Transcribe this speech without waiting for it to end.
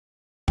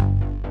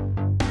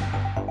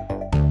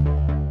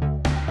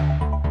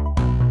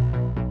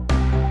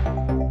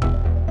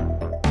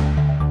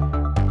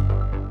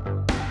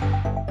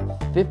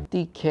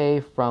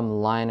50K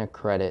from line of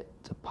credit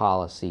to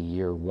policy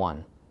year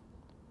 1.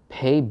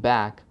 Pay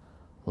back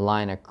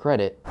line of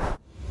credit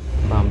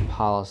from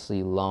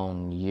policy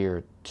loan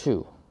year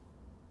 2.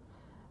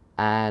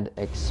 Add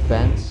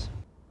expense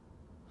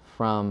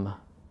from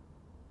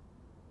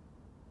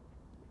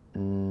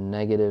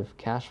negative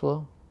cash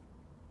flow.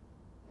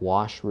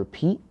 Wash,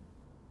 repeat?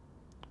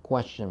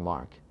 Question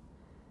mark.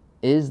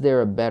 Is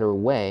there a better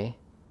way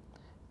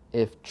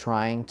if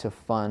trying to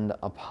fund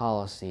a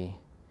policy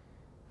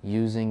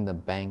using the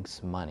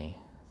bank's money?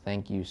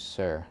 Thank you,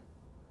 sir.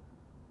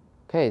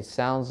 Okay, it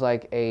sounds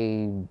like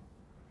a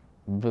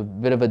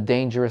bit of a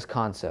dangerous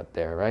concept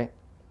there, right?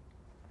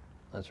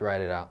 Let's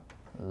write it out.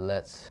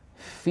 Let's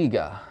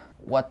figure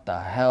what the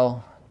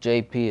hell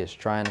JP is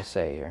trying to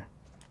say here.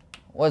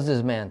 What's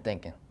this man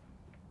thinking?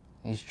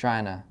 He's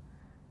trying to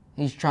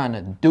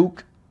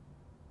duke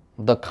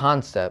the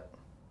concept.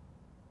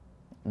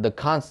 The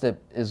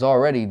concept is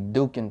already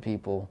duking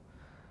people,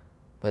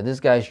 but this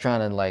guy's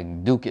trying to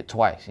like duke it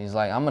twice. He's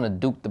like, I'm gonna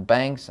duke the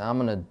banks, I'm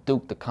gonna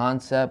duke the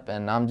concept,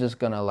 and I'm just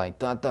gonna like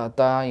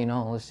you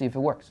know, let's see if it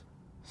works.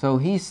 So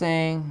he's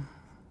saying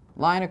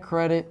line of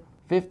credit,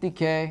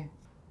 50K.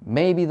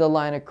 Maybe the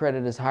line of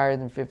credit is higher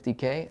than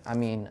 50K. I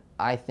mean,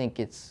 I think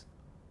it's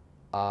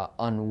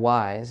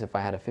unwise if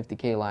I had a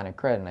 50K line of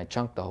credit and I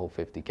chunked the whole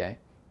 50K.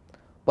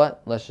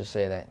 But let's just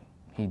say that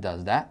he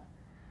does that.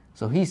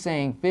 So he's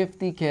saying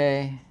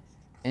 50K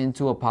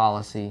into a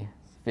policy,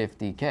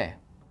 50K.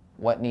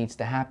 What needs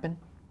to happen?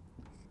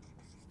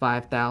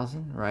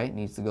 5,000, right?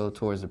 Needs to go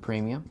towards the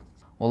premium.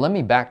 Well, let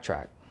me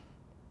backtrack.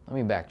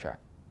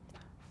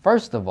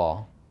 First of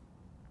all,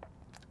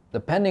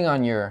 depending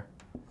on your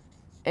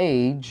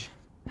age,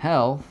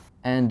 health,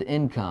 and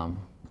income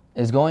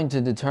is going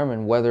to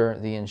determine whether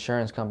the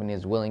insurance company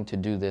is willing to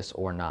do this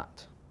or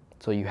not.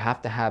 So you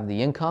have to have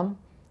the income,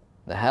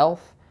 the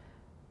health,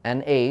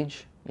 and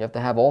age. You have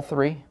to have all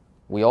three.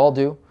 We all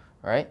do,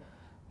 right?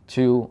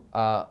 To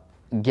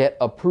get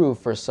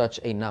approved for such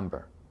a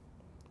number.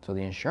 So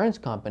the insurance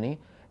company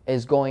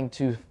is going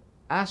to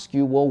ask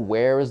you, well,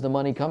 where is the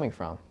money coming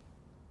from,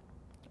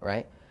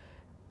 right?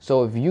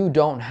 So if you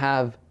don't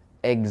have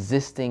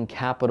existing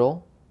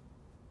capital,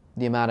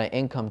 the amount of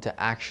income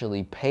to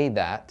actually pay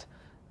that,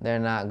 they're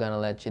not gonna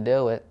let you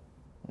do it.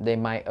 They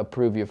might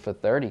approve you for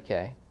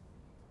 30K,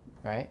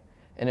 right?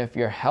 And if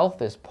your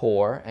health is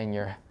poor and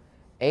your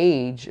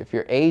age, if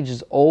your age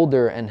is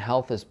older and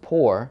health is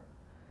poor,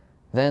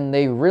 then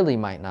they really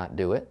might not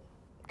do it,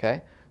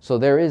 okay? So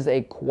there is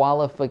a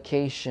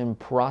qualification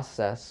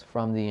process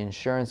from the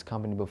insurance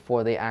company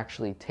before they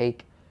actually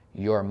take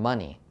your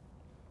money.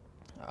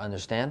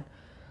 Understand?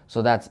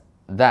 So that's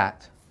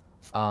that.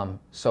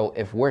 So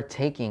if we're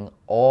taking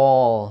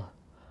all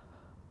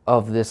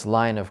of this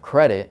line of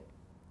credit,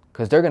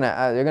 because they're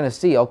gonna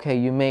see, okay,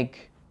 you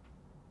make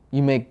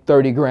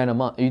 30 grand a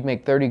month, you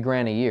make 30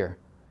 grand a year,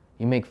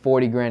 you make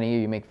 40 grand a year,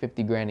 you make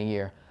 50 grand a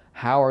year.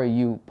 How are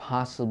you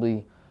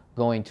possibly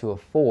going to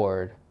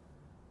afford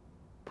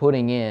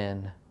putting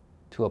in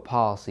to a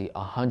policy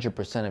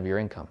 100% of your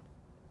income?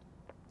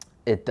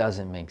 It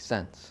doesn't make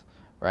sense,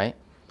 right?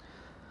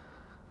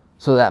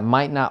 So that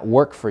might not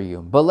work for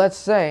you. But let's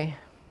say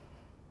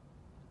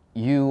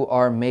you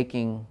are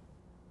making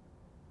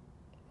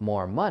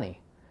more money.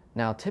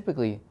 Now,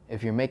 typically,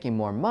 if you're making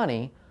more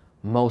money,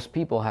 most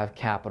people have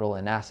capital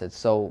and assets.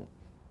 So,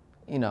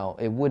 you know,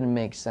 it wouldn't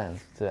make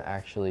sense to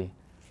actually,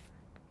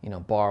 you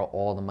know, borrow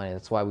all the money.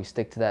 That's why we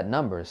stick to that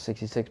number.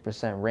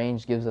 66%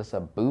 range gives us a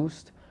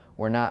boost.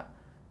 We're not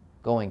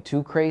going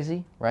too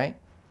crazy, right?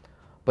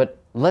 But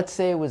let's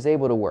say it was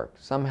able to work.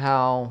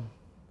 Somehow,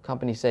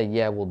 company said,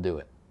 yeah, we'll do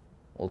it.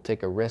 We'll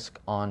take a risk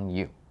on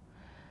you.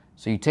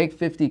 So you take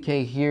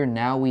 50K here.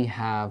 Now we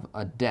have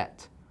a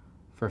debt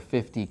for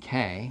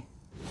 50K.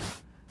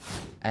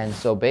 And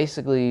so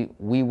basically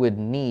we would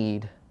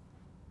need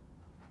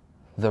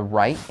the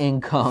right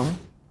income,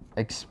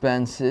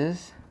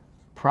 expenses,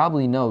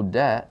 probably no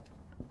debt.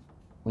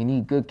 We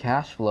need good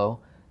cash flow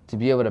to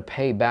be able to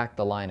pay back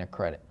the line of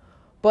credit.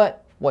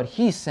 But what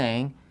he's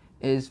saying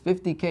is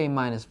 50K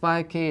minus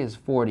 5K is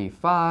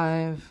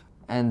 45.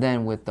 And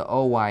then with the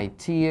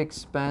OIT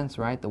expense,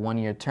 right, the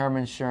 1-year term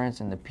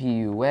insurance and the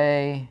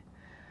PUA,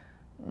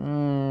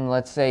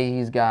 let's say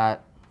he's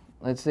got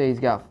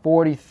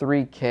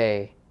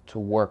 43K to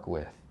work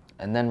with.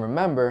 And then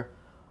remember,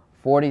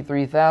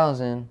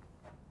 43,000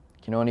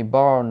 can only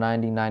borrow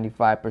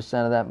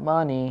 95% of that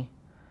money.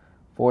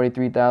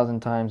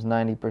 43,000 times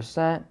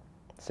 90%,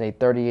 say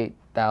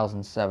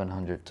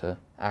 38,700 to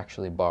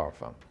actually borrow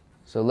from.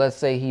 So let's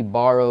say he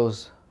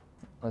borrows,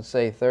 let's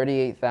say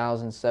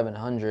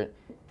 38,700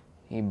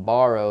 he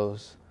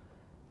borrows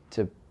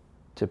to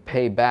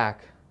pay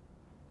back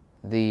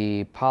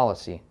the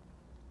policy.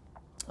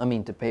 I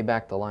mean, to pay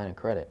back the line of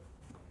credit.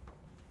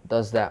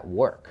 Does that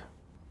work?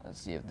 Let's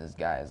see if this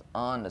guy is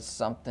on to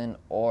something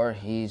or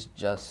he's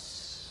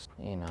just,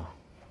 you know,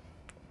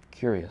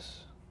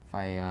 curious. If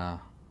I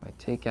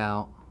take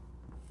out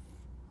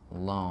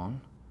loan,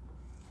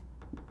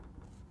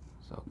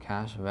 so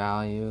cash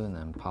value and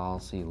then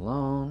policy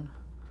loan,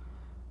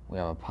 We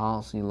have a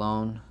policy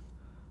loan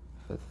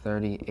for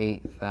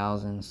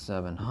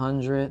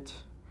 $38,700.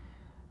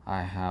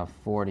 I have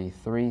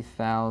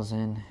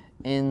 $43,000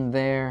 in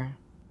there,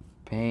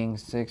 paying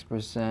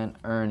 6%,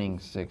 earning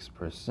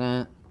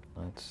 6%.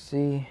 Let's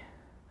see,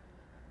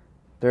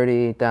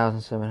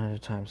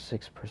 38,700 times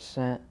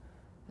 6%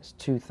 is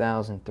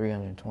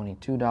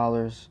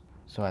 $2,322.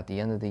 So at the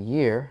end of the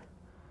year,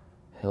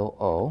 he'll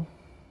owe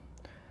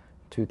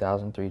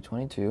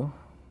 $2,322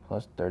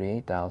 plus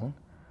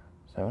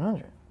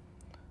 $38,700.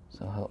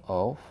 So he'll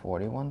owe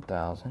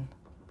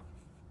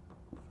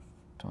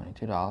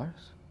 $41,022.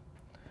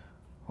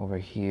 Over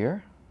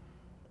here,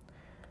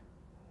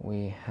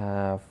 we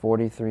have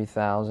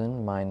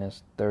 $43,000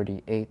 minus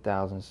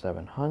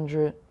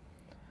 $38,700.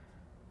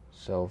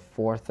 So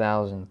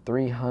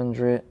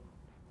 $4,300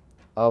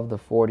 of the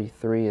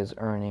 43 is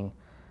earning,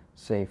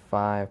 say,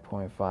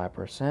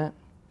 5.5%.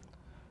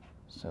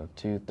 So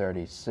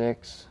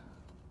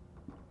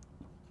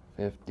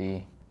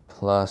 $236.50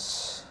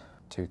 plus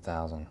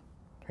 $2,322.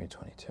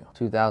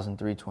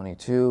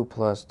 $2,322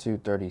 plus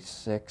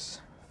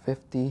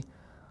 $236.50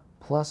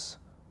 plus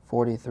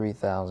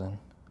 $43,000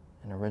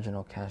 in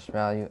original cash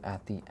value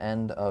at the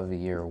end of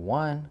year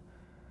one.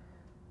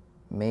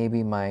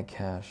 Maybe my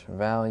cash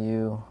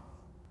value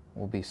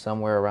will be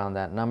somewhere around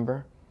that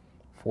number,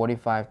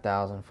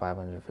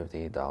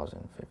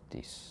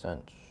 $45,558.50.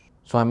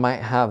 So I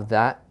might have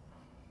that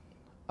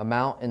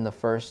amount in the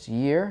first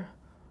year,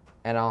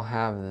 and I'll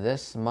have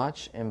this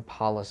much in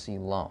policy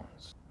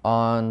loans.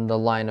 On the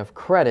line of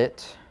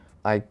credit,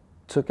 I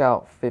took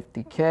out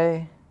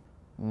 $50K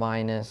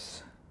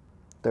minus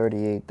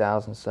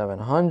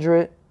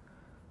 $38,700,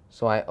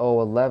 so I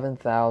owe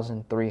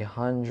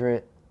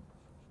 $11,300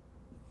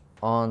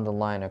 on the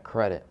line of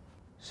credit.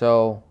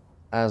 So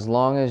as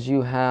long as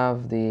you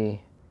have the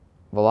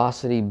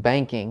velocity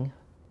banking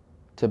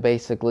to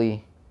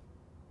basically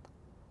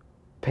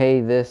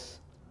pay this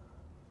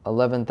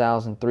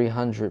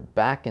 $11,300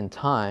 back in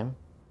time,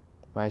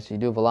 right? So you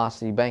do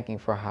velocity banking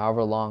for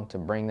however long to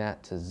bring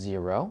that to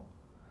zero.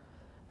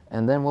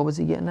 And then what was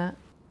he getting at?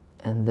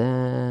 And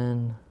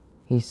then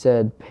he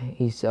said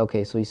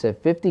okay, so he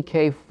said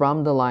 $50K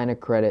from the line of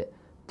credit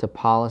to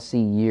policy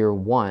year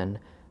one,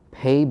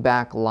 pay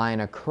back line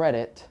of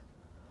credit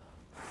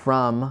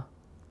from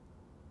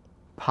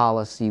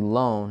policy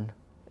loan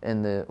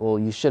in the, well,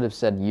 you should have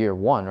said year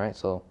one, right?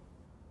 So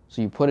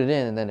you put it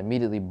in and then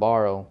immediately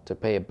borrow to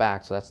pay it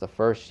back. So that's the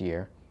first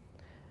year.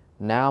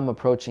 Now I'm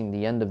approaching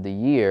the end of the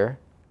year.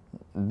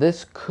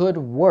 This could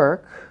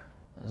work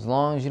as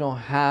long as you don't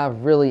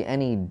have really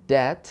any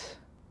debt.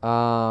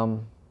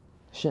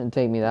 Shouldn't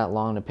take me that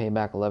long to pay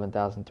back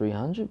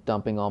 $11,300,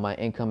 dumping all my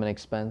income and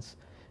expense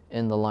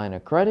in the line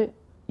of credit.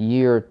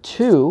 Year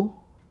two,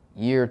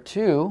 you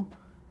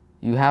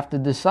have to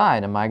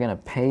decide, am I gonna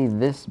pay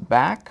this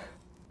back,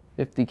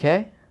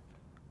 50K?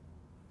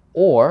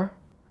 Or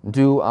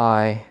do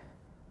I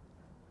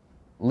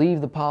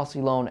leave the policy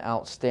loan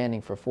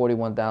outstanding for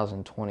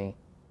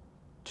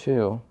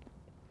 $41,022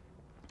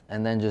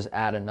 and then just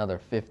add another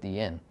 50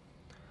 in?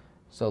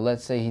 So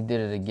let's say he did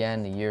it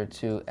again, the year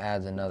two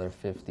adds another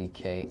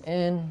 50K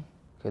in.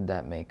 Could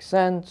that make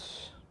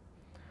sense?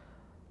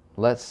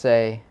 Let's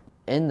say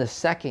in the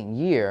second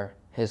year,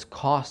 his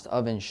cost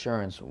of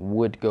insurance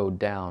would go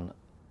down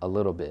a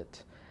little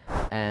bit.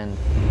 And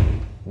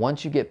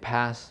once you get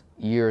past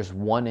years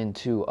 1 and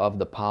 2 of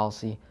the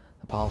policy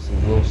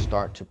will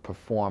start to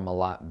perform a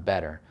lot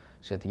better.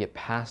 So you have to get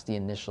past the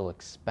initial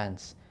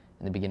expense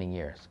in the beginning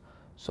years.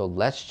 So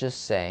let's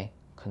just say,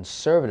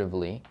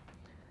 conservatively,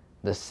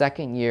 the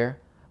second year,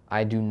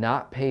 I do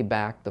not pay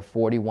back the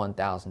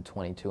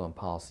 $41,022 in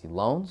policy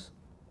loans,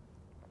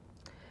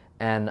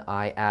 and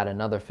I add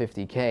another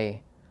 50K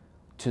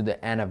to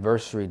the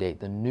anniversary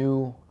date.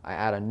 I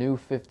add a new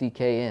 50K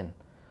in.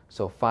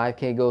 So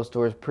 5K goes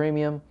towards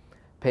premium,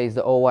 pays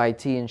the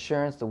OIT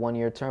insurance, the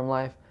 1-year term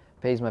life,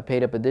 pays my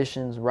paid up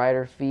additions,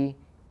 rider fee,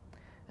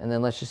 and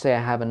then let's just say I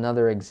have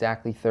another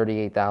exactly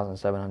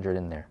 $38,700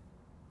 in there.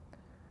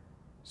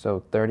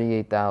 So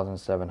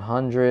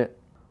 $38,700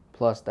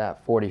 plus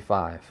that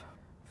 45,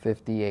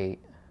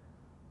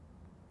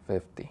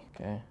 5850,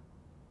 okay?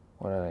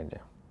 What did I do?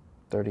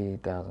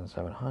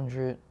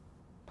 38,700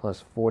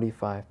 plus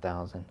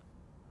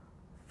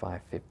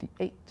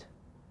 45,558,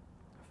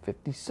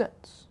 50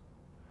 cents.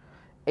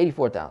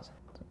 84,000.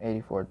 So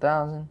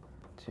 84,000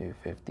 to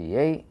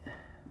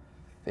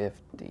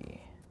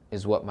 5850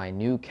 is what my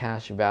new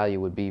cash value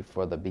would be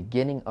for the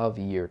beginning of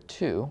year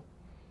two.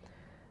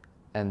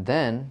 And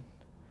then,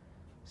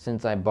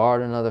 since I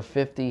borrowed another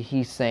 50,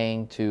 he's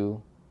saying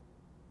to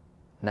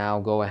now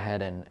go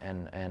ahead and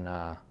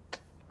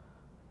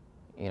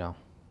you know,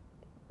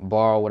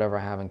 borrow whatever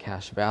I have in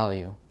cash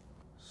value.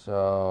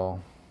 So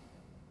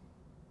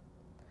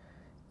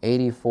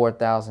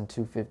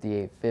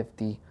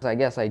 84,258.50. I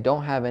guess I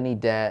don't have any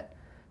debt,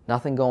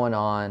 nothing going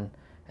on,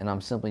 and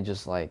I'm simply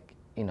just like,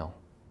 you know,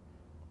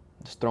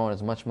 just throwing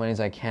as much money as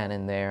I can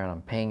in there, and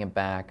I'm paying it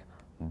back,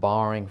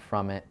 borrowing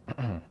from it.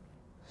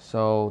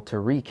 So to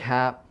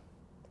recap,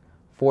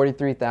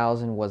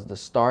 $43,000 was the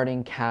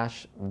starting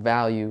cash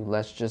value,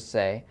 let's just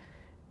say,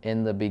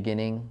 in the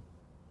beginning,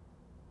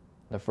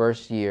 the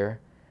first year.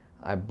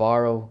 I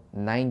borrow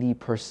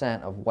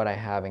 90% of what I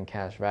have in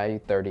cash value,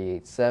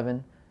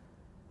 $38,700,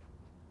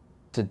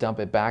 to dump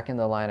it back in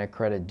the line of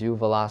credit, do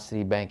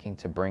velocity banking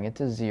to bring it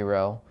to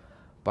zero.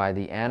 By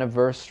the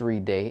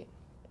anniversary date,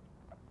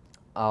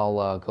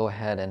 I'll go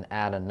ahead and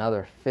add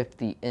another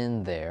 50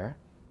 in there,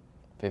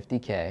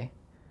 50K.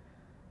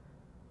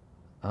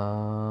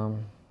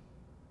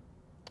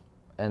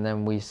 And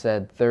then we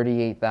said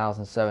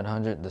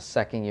 38,700 the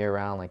second year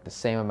round, like the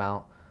same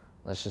amount.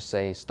 Let's just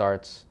say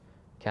starts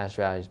cash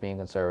values being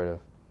conservative.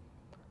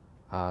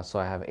 So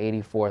I have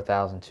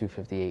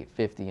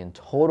 84,258.50 in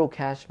total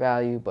cash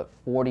value, but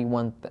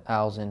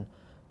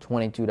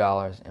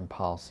 $41,022 in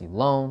policy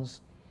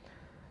loans.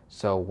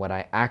 So what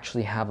I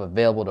actually have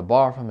available to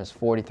borrow from is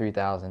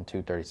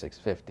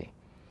 $43,236.50.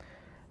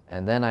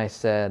 And then I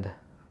said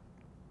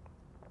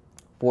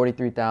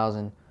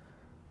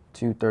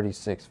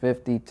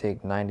 $43,236.50,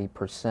 take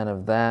 90%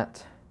 of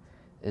that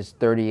is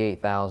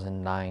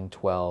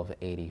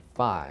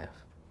 $38,912.85.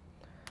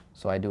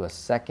 So I do a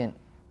second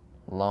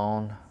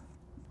loan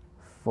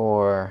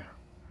for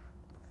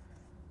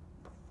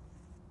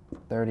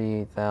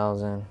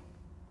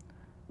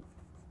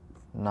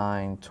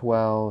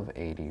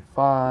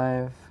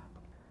 $38,912.85.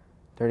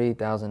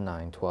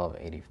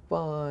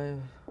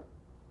 $38,912.85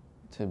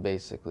 to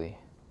basically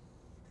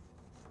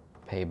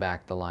pay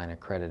back the line of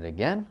credit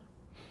again.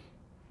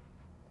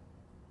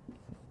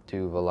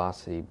 Do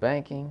velocity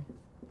banking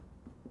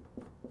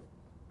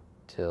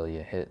till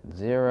you hit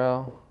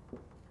zero.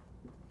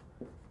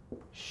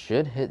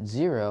 Should hit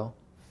zero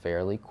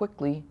fairly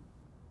quickly.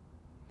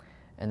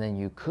 And then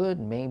you could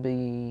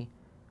maybe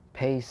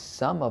pay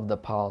some of the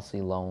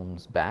policy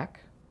loans back.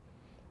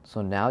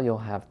 So now you'll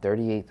have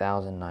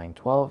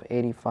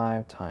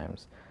 $38,912.85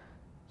 times,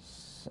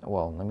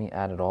 well, let me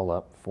add it all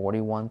up,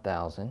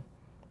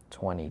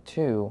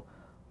 $41,022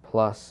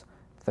 plus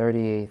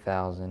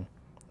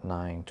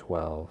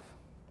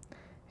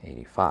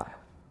 $38,912.85.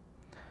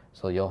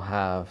 So you'll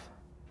have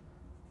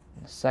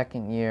in the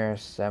second year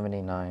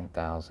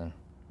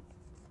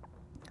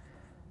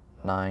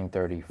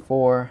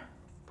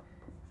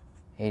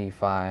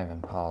 $79,934.85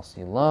 in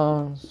policy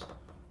loans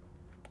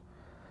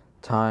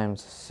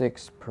times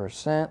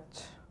 6%,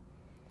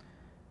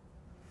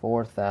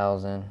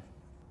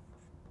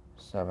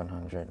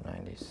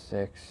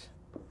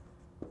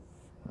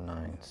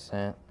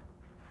 $4,796.09,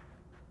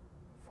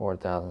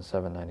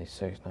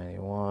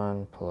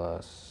 $4,796.91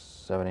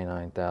 plus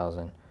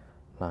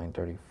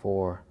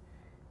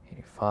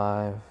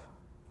 $79,934.85,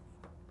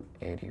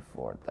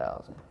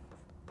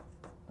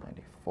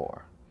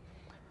 $84,094.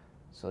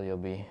 So you'll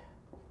be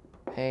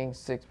paying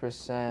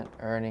 6%,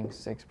 earning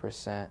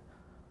 6%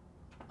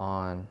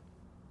 on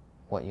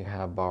what you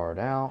have borrowed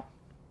out.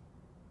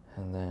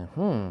 And then,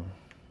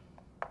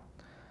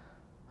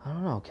 I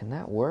don't know, can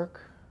that work?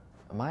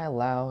 Am I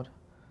allowed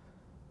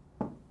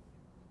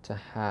to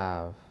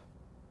have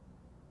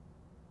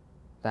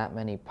that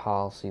many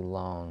policy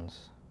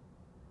loans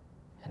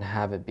and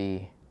have it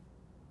be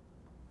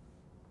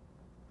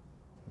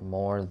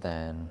more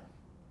than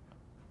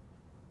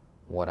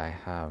what I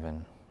have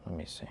in, let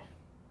me see,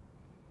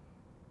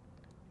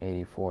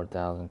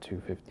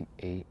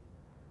 84,258.50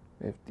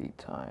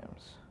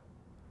 times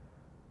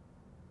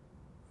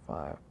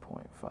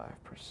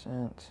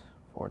 5.5%,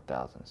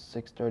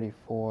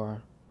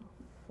 4,634,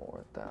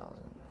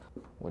 4,000.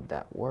 Would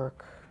that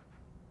work?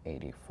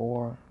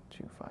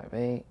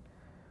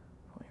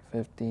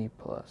 84,258.50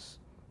 plus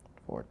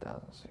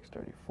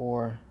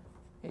 4,634,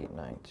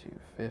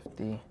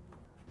 892.50.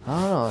 I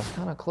don't know, it's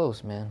kind of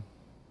close, man.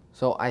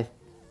 So I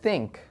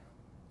think,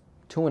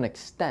 to an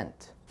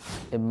extent,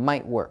 it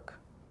might work.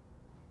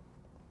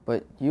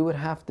 But you would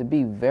have to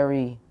be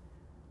very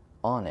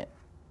on it.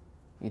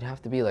 You'd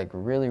have to be like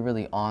really,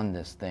 really on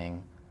this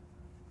thing.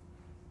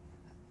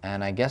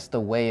 And I guess the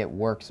way it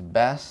works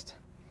best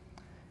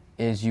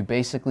is you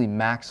basically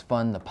max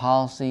fund the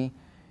policy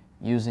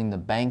using the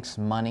bank's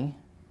money,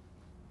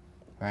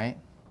 right?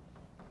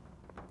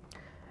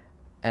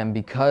 And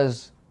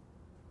because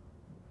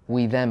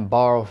we then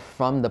borrow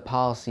from the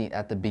policy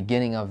at the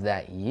beginning of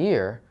that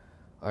year,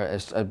 or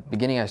at the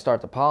beginning I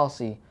start the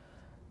policy,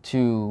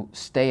 to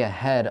stay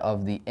ahead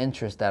of the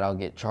interest that I'll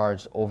get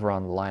charged over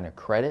on the line of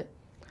credit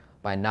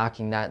by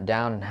knocking that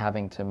down and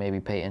having to maybe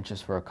pay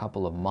interest for a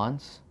couple of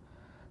months.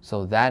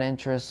 So that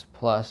interest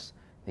plus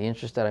the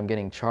interest that I'm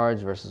getting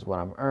charged versus what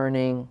I'm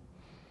earning,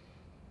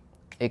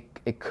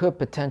 it could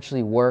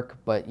potentially work,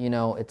 but you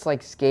know, it's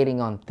like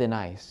skating on thin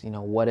ice. You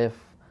know, what if,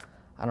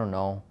 I don't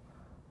know,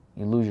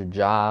 you lose your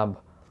job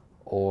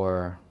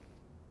or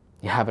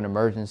you have an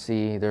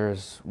emergency?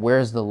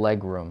 Where's the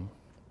leg room?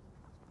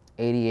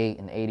 88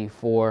 and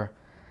 84.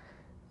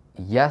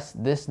 Yes,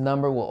 this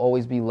number will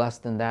always be less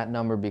than that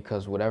number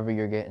because whatever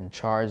you're getting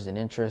charged in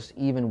interest,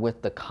 even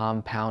with the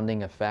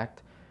compounding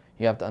effect,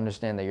 you have to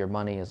understand that your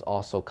money is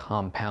also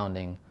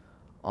compounding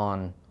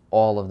on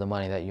all of the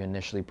money that you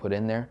initially put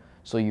in there.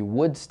 So you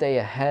would stay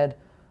ahead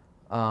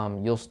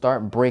you'll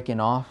start breaking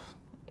off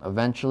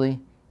eventually.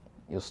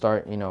 You'll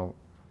start, you know,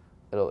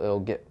 it'll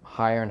get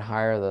higher and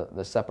higher,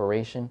 the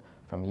separation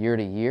from year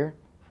to year.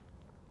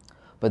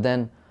 But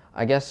then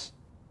I guess,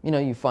 you know,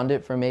 you fund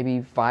it for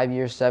maybe 5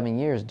 years, 7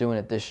 years doing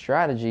it this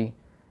strategy,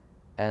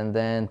 and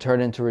then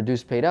turn it into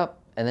reduced paid up,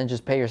 and then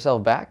just pay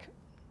yourself back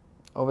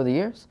over the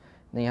years.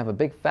 And then you have a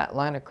big fat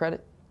line of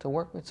credit to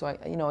work with. So,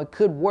 you know, it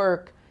could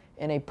work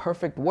in a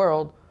perfect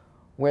world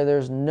where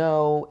there's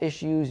no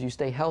issues, you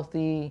stay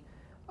healthy,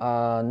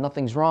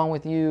 nothing's wrong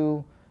with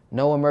you,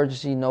 no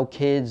emergency, no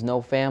kids,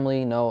 no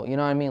family, no, you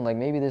know what I mean? Like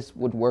maybe this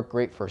would work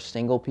great for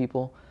single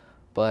people,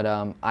 but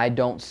I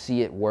don't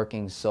see it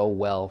working so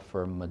well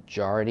for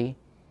majority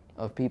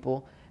of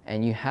people.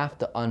 And you have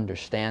to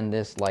understand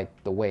this like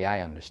the way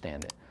I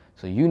understand it.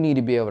 So you need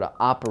to be able to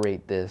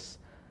operate this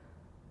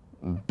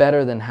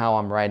better than how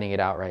I'm writing it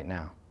out right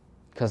now,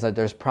 because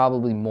there's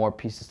probably more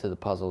pieces to the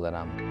puzzle that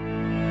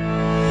I'm